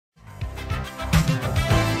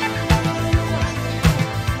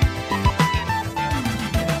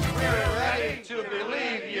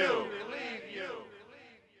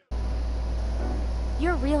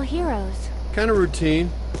real heroes. Kind of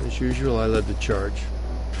routine. As usual, I led the charge.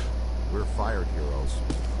 We're fired heroes.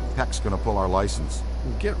 Heck's gonna pull our license.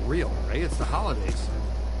 Get real, Ray. It's the holidays.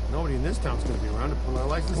 Nobody in this town's gonna be around to pull our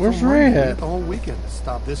license. Where's Ray We at? got the whole weekend to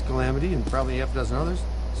stop this calamity and probably half a dozen others.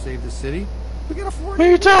 Save the city. We can afford Who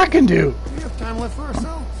are you talking to? We have time left for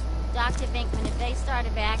ourselves. Dr. Vinkman, if they start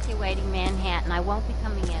evacuating Manhattan, I won't be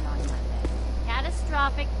coming in on Monday.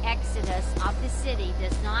 Catastrophic exodus of the city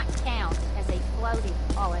does not count as a floating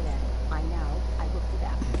holiday. I know. I looked it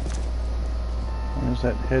up. Where's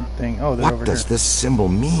that head thing? Oh, they're over What does here. this symbol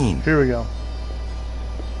mean? Here we go.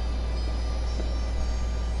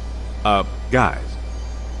 Guys.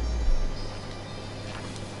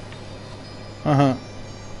 Uh-huh.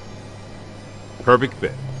 Perfect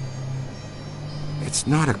fit. It's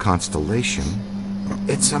not a constellation.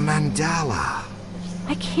 It's a mandala.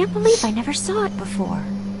 I can't believe I never saw it before.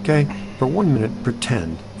 Okay, for 1 minute,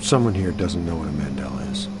 pretend someone here doesn't know what a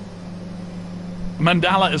mandala is.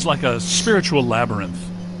 Mandala is like a spiritual labyrinth.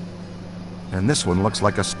 And this one looks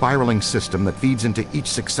like a spiraling system that feeds into each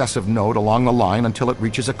successive node along the line until it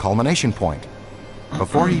reaches a culmination point.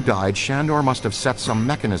 Before he died, Shandor must have set some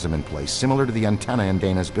mechanism in place, similar to the antenna in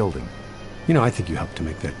Dana's building. You know, I think you helped to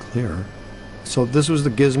make that clearer. So this was the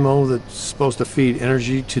gizmo that's supposed to feed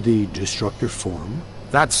energy to the destructor form?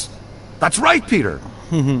 That's right, Peter!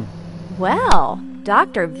 Well,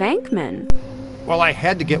 Dr. Venkman. Well, I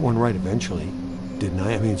had to get one right eventually, didn't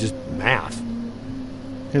I? I mean, just math.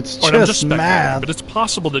 It's All right, I'm just speculating, math. but it's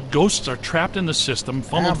possible that ghosts are trapped in the system,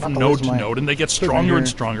 funneled Yeah, from but node where's to my node, and they get trigger stronger and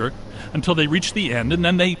here? stronger until they reach the end, and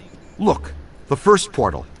then they... Look, the first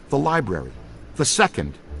portal, the library. The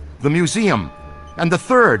second, the museum. And the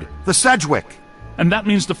third, the Sedgwick. And that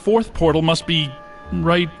means the fourth portal must be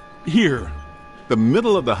right here. The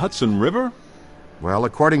middle of the Hudson River? Well,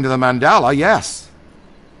 according to the mandala, yes.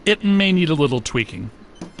 It may need a little tweaking.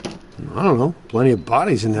 I don't know. Plenty of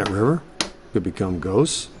bodies in that river. Could become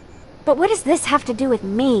ghosts. But what does this have to do with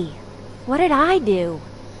me? What did I do?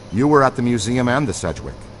 You were at the museum and the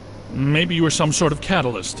Sedgwick. Maybe you were some sort of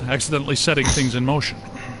catalyst, accidentally setting things in motion.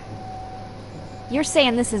 You're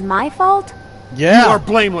saying this is my fault? Yeah. You are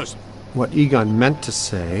blameless. What Egon meant to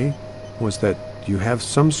say was that you have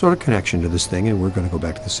some sort of connection to this thing, and we're going to go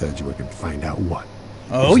back to the Sedgwick and find out what.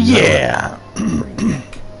 Oh, yeah.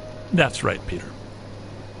 That's right, Peter.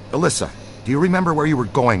 Alyssa, do you remember where you were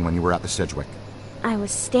going when you were at the Sedgwick? I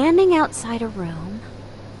was standing outside a room,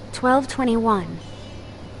 1221.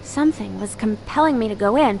 Something was compelling me to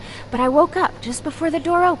go in, but I woke up just before the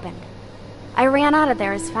door opened. I ran out of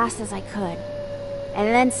there as fast as I could. And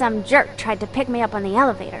then some jerk tried to pick me up on the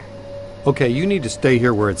elevator. Okay, you need to stay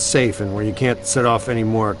here where it's safe and where you can't set off any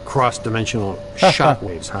more cross-dimensional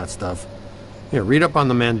shockwaves, hot stuff. Here, read up on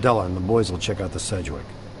the Mandela, and the boys will check out the Sedgwick.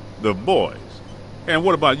 The boys. And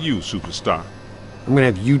what about you, superstar? I'm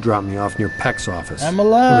going to have you drop me off near Peck's office. I'm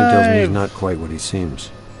Something tells me he's alive. not quite what he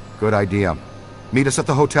seems. Good idea. Meet us at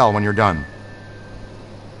the hotel when you're done.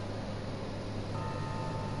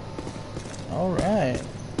 All right.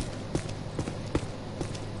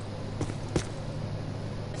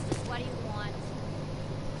 What do you want?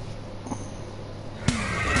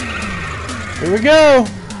 Here we go.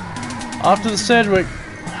 Off to the Sedgwick.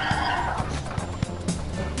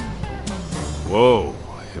 Whoa.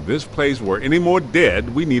 If this place were any more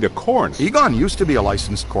dead, we need a coroner. Egon used to be a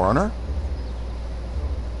licensed coroner.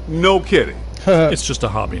 No kidding. It's just a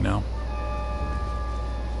hobby now.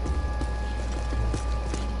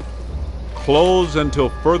 Closed until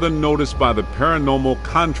further notice by the Paranormal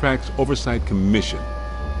Contracts Oversight Commission.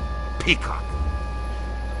 Peacock.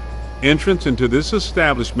 Entrance into this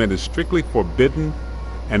establishment is strictly forbidden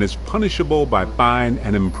and is punishable by fine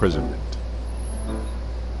and imprisonment.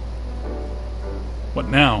 What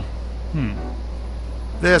now?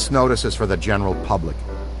 This notice is for the general public.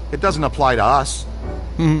 It doesn't apply to us.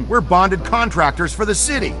 We're bonded contractors for the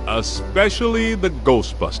city. Especially the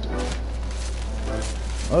Ghostbusters.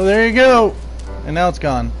 Oh, there you go. And now it's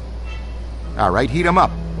gone. All right, heat 'em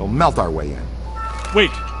up. We'll melt our way in.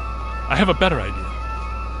 Wait, I have a better idea.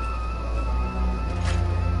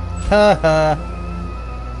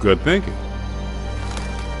 Haha. Good thinking.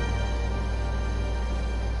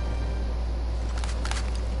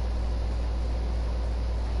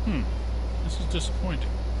 This is disappointing.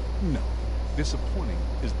 No. Disappointing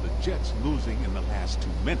is the Jets losing in the last 2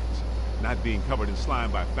 minutes. Not being covered in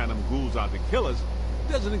slime by phantom ghouls out to kill us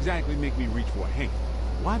doesn't exactly make me reach for a hanky.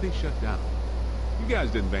 Why they shut down? You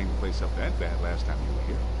guys didn't bang the place up that bad last time you were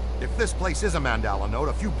here. If this place is a mandala node,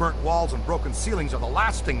 a few burnt walls and broken ceilings are the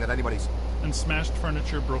last thing that anybody's... And smashed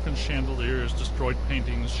furniture, broken chandeliers, destroyed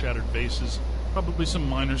paintings, shattered vases, probably some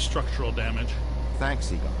minor structural damage.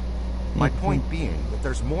 Thanks, Egon. My point being that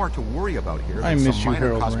there's more to worry about here I than miss some you, minor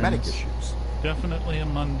Harold cosmetic Ramis. issues. Definitely a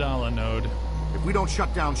mandala node. If we don't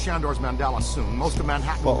shut down Shandor's mandala soon, most of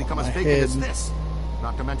Manhattan will Fall become as my vacant as head. this.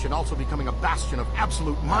 Not to mention also becoming a bastion of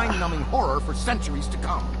absolute mind-numbing horror for centuries to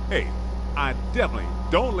come. Hey, I definitely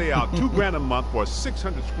don't lay out $2,000 a month for a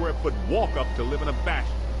 600 square foot walk-up to live in a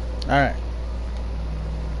bastion. Alright.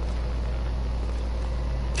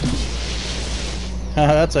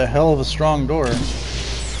 That's a hell of a strong door.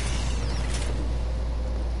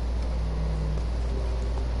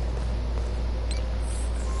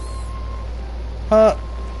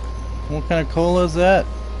 What kind of cola is that?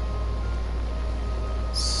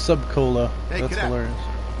 Sub-cola. Hey, That's cadet. hilarious.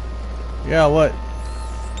 Yeah, what?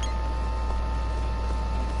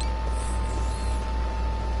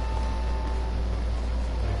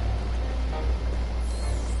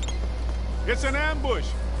 It's an ambush.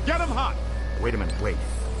 Get him hot. Wait a minute, wait.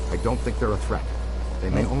 I don't think they're a threat. They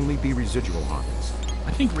may only be residual hauntings.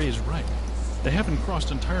 I think Ray is right. They haven't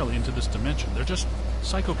crossed entirely into this dimension. They're just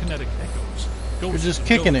psychokinetic echoes. Ghosts just of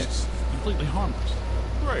kicking it. ghosts. Completely harmless.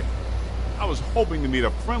 Great. I was hoping to meet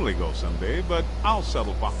a friendly ghost someday, but I'll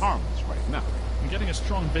settle for harmless right now. I'm getting a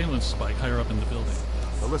strong valence spike higher up in the building.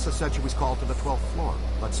 Alyssa said she was called to the 12th floor.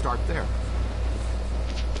 Let's start there.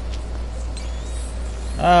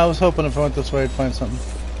 I was hoping if I went this way I'd find something.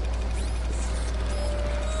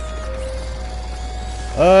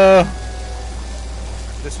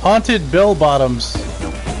 Haunted bell bottoms.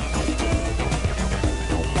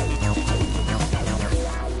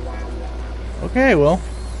 Okay, well.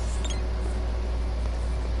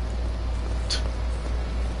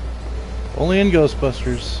 Only in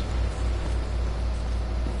Ghostbusters.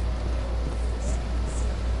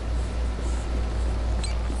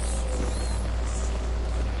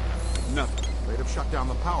 Nothing. They'd have shut down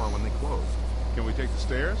the power when they closed. Can we take the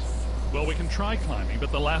stairs? Well, we can try climbing,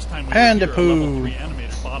 but the last time we Panda were here, a level poo. 3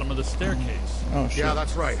 animated bottom of the staircase. Oh shit. Yeah,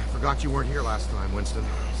 that's right. Forgot you weren't here last time, Winston.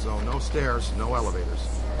 So no stairs, no elevators.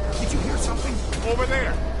 Did you hear something? Over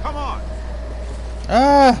there. Come on.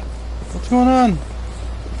 Ah! What's going on?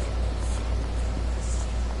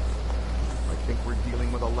 I think we're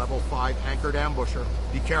dealing with a level 5 anchored ambusher.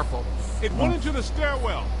 Be careful. It went into the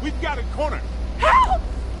stairwell. We've got it cornered.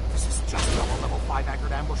 This is just how a level 5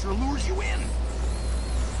 anchored ambusher lures you in.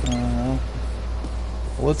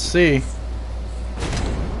 Let's see.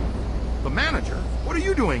 The manager? What are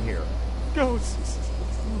you doing here? Ghosts,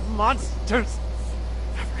 monsters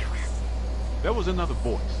everywhere. There was another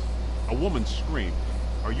voice. A woman screamed.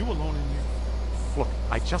 Are you alone in here? Look,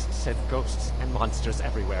 I just said ghosts and monsters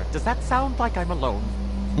everywhere. Does that sound like I'm alone?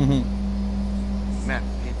 Man,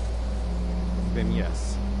 it... Then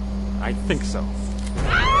yes, I think so.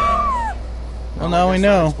 Well, now I we guess that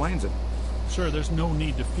know. explains it. Sir, there's no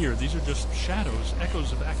need to fear. These are just shadows,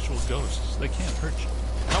 echoes of actual ghosts. They can't hurt you.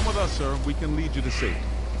 Come with us, sir. We can lead you to safety.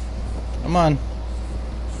 Come on.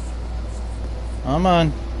 Come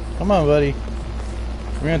on. Come on, buddy.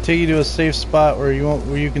 We're gonna take you to a safe spot where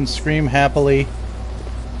you can scream happily.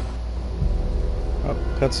 Oh,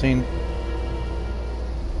 cutscene.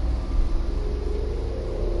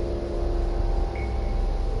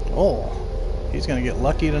 Oh, he's gonna get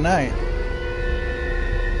lucky tonight.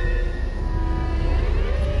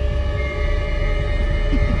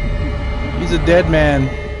 He's a dead man.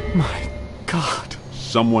 My God.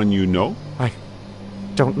 Someone you know? I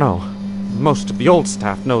don't know. Most of the old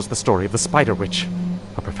staff knows the story of the Spider Witch.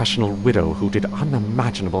 A professional widow who did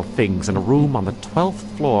unimaginable things in a room on the 12th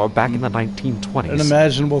floor back in the 1920s.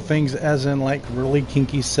 Unimaginable things as in like really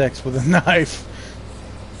kinky sex with a knife.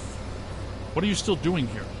 What are you still doing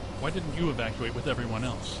here? Why didn't you evacuate with everyone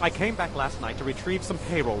else? I came back last night to retrieve some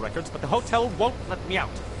payroll records, but the hotel won't let me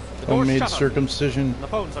out. The door's Homemade shut on me, circumcision. and the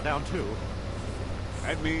phones are down too.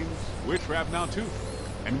 That means we're trapped now, too.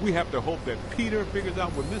 And we have to hope that Peter figures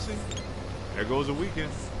out we're missing. There goes a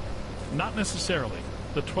weekend. Not necessarily.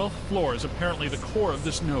 The 12th floor is apparently the core of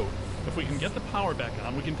this node. If we can get the power back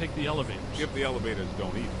on, we can take the elevators. If the elevators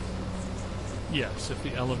don't eat us. Yes, if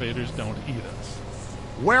the elevators don't eat us.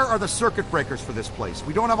 Where are the circuit breakers for this place?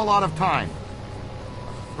 We don't have a lot of time.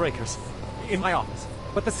 Breakers. In my office.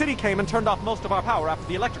 But the city came and turned off most of our power after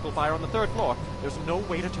the electrical fire on the 3rd floor. There's no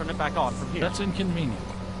way to turn it back on from here. That's inconvenient.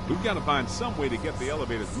 We've got to find some way to get the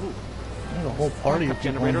elevators moving. There's a whole party of Backup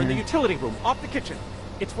people generator in the here. utility room, off the kitchen.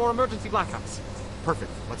 It's for emergency blackouts.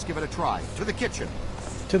 Perfect. Let's give it a try. To the kitchen.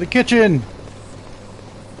 To the kitchen!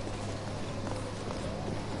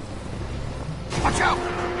 Watch out!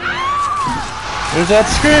 There's that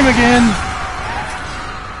scream again!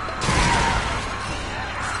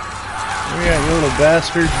 Where you at, you little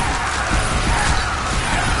bastard?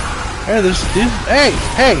 Hey, there's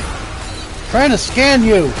hey! Trying to scan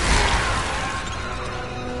you.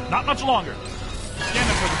 Not much longer. Scan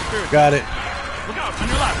it for the spirit. Got it. Look out, on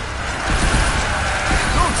your left.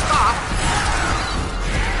 Don't stop!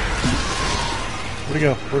 Where'd he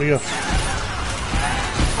go? Where'd he go?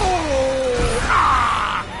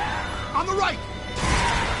 On the right!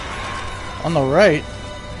 On the right.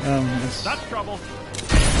 That's trouble.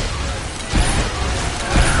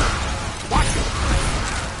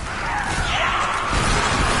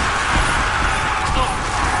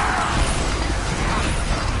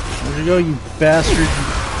 Where'd you go, you bastard?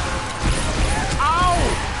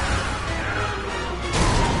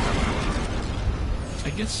 I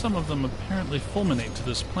guess some of them apparently fulminate to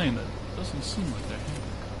this plane. That doesn't seem like they're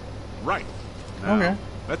here. Right. Now, Okay.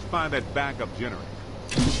 let's find that backup generator.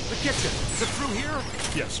 The kitchen. Is it through here?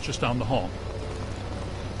 Yes, just down the hall.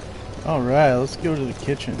 Alright, let's go to the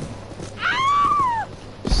kitchen.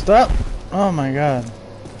 Stop! Oh my god.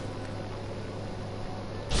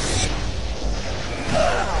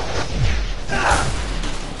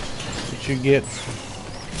 What you get?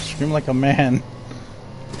 Scream like a man.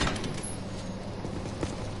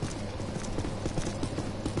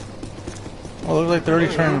 Oh, looks like they're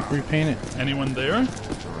already trying to repaint it. Anyone there?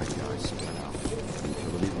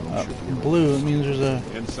 Blue, it means there's a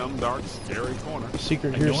In some dark, scary corner.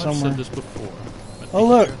 secret I here know I've somewhere. said this before. But Oh, be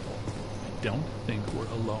look. careful. I don't think we're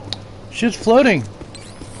alone. Shit's floating!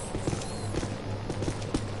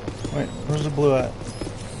 Wait, where's the blue at?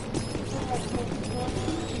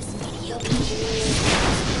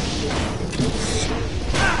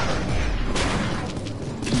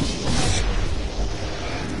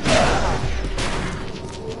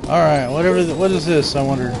 Alright, what is this, I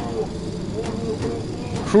wonder?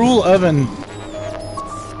 Cruel oven.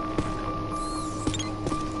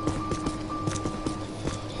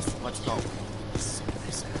 Let's go.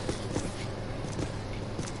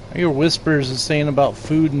 I hear whispers is saying about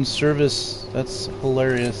food and service. That's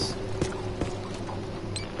hilarious.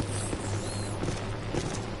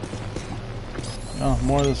 Oh,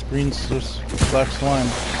 more of this green black slime.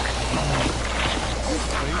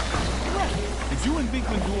 Did you and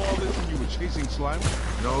Beekman do all this when you were chasing slime?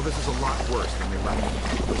 No, this is a lot worse than they let me.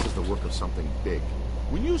 This is the work of something big.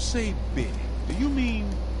 When you say big, do you mean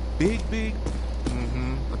big, big?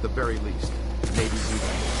 Mm-hmm. At the very least. Maybe even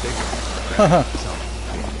bigger.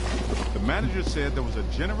 The manager said there was a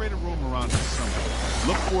generator room around here somewhere.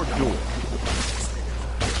 Look for a door.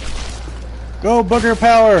 Go, booger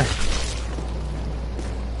power!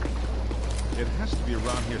 It has to be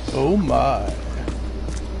around here Oh somewhere. my.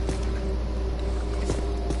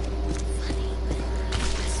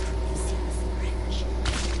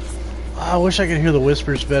 I wish I could hear the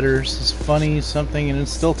whispers better. This is funny something and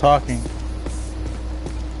it's still talking.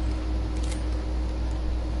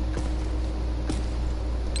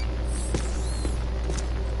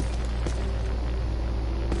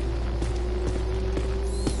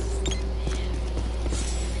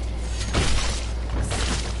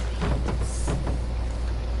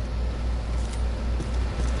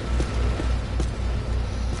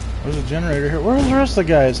 There's a generator here. Where's the rest of the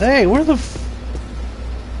guys? Hey, where'd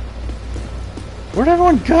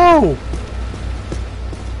everyone go?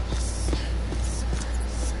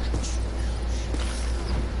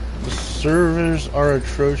 The servers are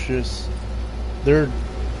atrocious. They're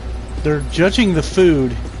judging the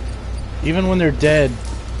food, even when they're dead.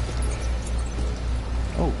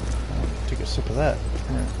 Oh, I'll take a sip of that.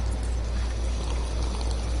 Here.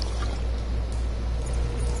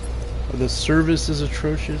 The service is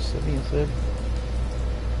atrocious, I think it said.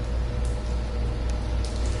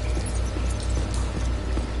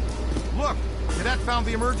 Look! Cadet found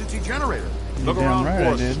the emergency generator. Look Damn around right I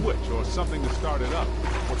for a did. switch or something to start it up.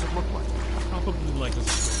 What's it look like? Probably like a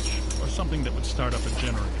switch, or something that would start up a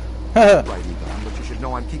generator. Right, Egon, but you should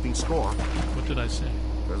know I'm keeping score. What did I say?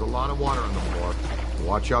 There's a lot of water on the floor.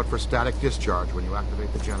 Watch out for static discharge when you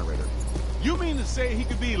activate the generator. You mean to say he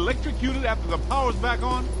could be electrocuted after the power's back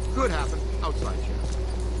on? Could happen. Outside chance.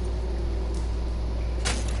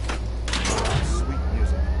 Sweet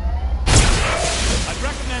music. I'd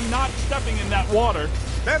recommend not stepping in that water.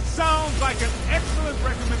 That sounds like an excellent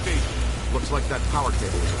recommendation. Looks like that power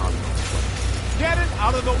cable is causing all this trouble. Get it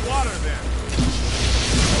out of the water then.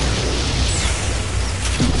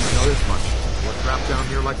 I know this much. We're trapped down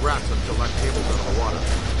here like rats until that cable's out of the water.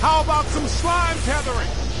 How about some slime tethering?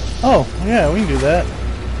 Oh, yeah, we can do that.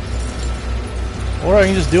 Or I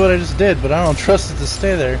can just do what I just did, but I don't trust it to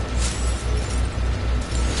stay there.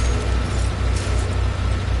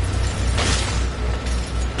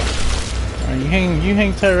 Alright, you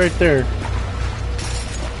hang tight right there.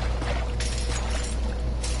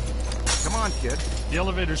 The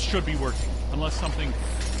elevators should be working, unless something...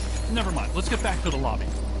 Never mind, let's get back to the lobby.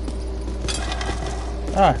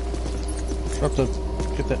 Ah. Have to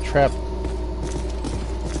get that trap.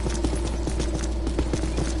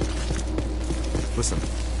 Listen,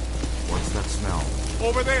 what's that smell?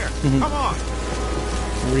 Over there. Come on.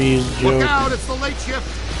 Ree's joke. Look out, it's the late shift.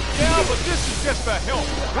 Yeah, but this is just a help.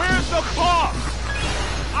 Where's the boss?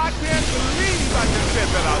 I can't believe I just said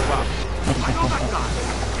that out loud. I know that guy.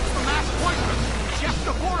 It's the masked pointer. Chef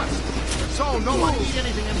DeForest. So, no one eat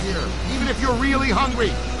anything in here, even if you're really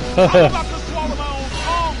hungry. I'm about to swallow my own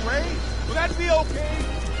tongue, Ray. Will that be okay?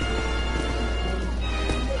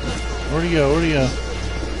 Where'd he go? Where'd he go?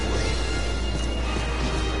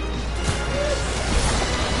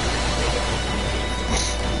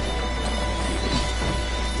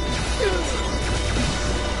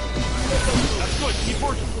 That's good. Keep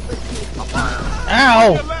working.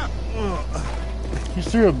 Ow! He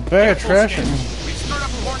threw a bag of trash at me. We stirred up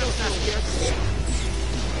a hornet's nest, kids.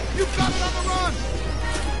 You've got it on the run.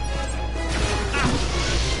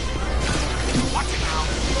 Watch it now.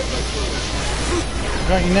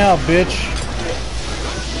 Got you now, bitch.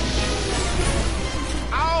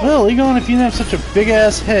 Ow! Well, Egon, if you didn't have such a big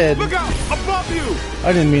ass head. Look out! Above you!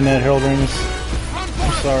 I didn't mean that, Harold Ramis. Run for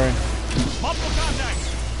I'm it! sorry. Multiple contacts!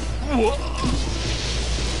 Oh!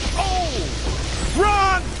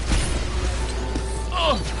 Run!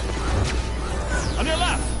 On your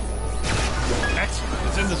left! Excellent,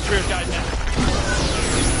 it's in the spirit guide now.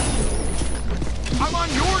 I'm on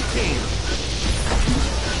your team!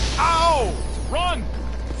 Ow! Run!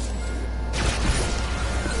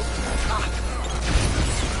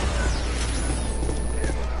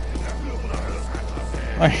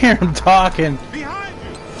 I hear him talking. Behind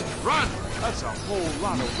you! Run! That's a whole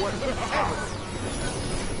lot of what?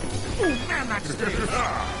 Oh man, that's dangerous!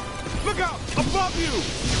 Look out! Above you!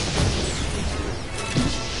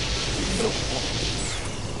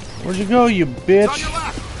 Where'd you go, you It's on bitch? your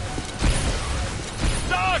left!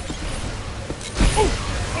 Dodge!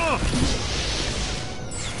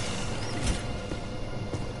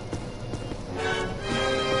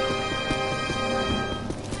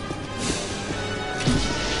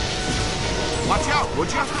 Watch out,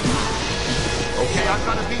 would you? Okay, I've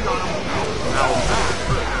got a beat on him. Now that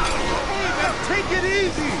hurt. Hey man, take it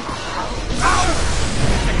easy!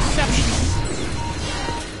 Exceptional.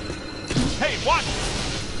 Hey, watch!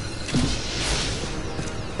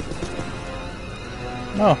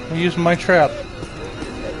 Oh, I'm using my trap.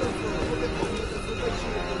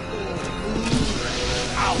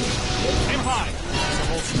 Ow! Aim high! It's a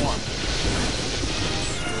whole swarm.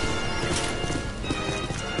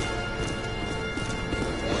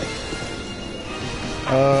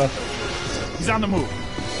 He's on the move.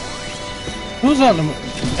 Who's on the move?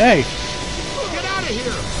 Hey, Get out of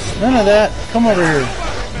here! none of that. Come over here.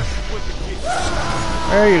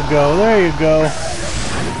 There you go. There you go.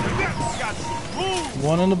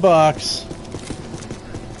 One in the box.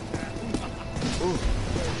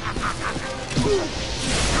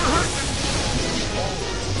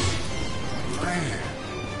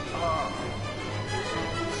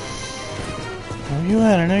 Where you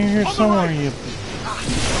at? I know you're here somewhere, you...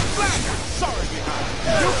 Sorry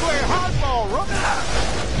behind. You play hardball, Rook.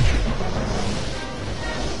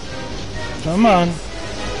 Come on.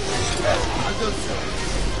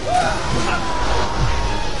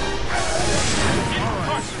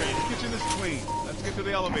 Incarcerated. The kitchen is clean. Let's get to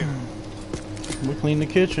the elevator. We clean the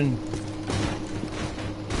kitchen.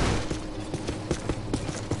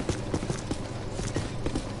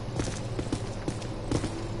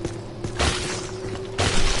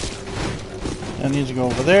 That needs to go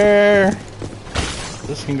over there.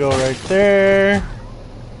 This can go right there.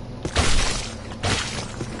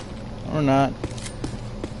 Or not.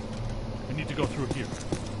 We need to go through here.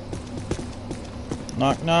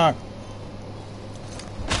 Knock, knock.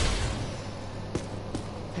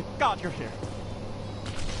 Thank God you're here.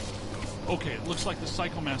 Okay, it looks like the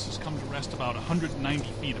psychomass has come to rest about 190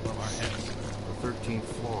 feet above our heads. The 13th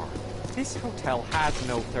floor. This hotel has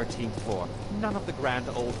no 13th floor. None of the grand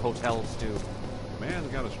old hotels do. Man's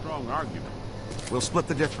got a strong argument. We'll split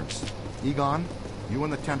the difference. Egon, you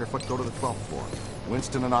and the tenderfoot go to the 12th floor.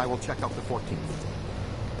 Winston and I will check out the 14th.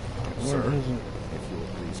 Where Sir, is it? if you will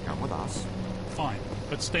please come with us. Fine,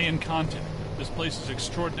 but stay in contact. This place is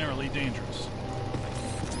extraordinarily dangerous.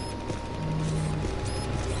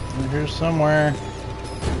 We're here somewhere.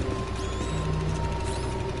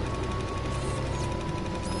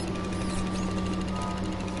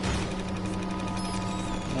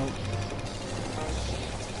 Nope.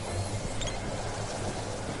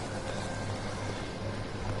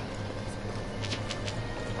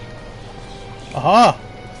 Aha!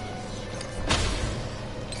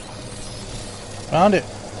 Found it.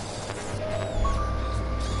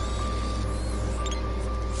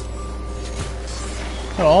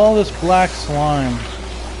 Look at all this black slime.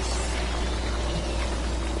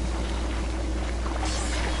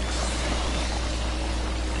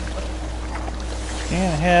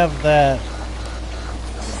 Can't have that.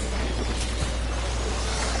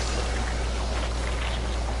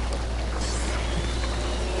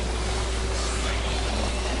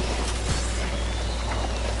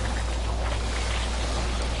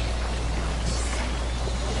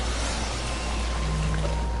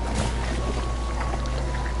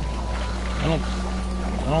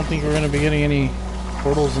 I don't think we're going to be getting any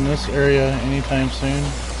portals in this area anytime soon.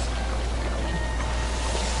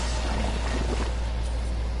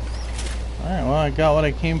 Alright, well, I got what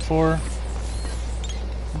I came for.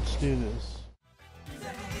 Let's do this.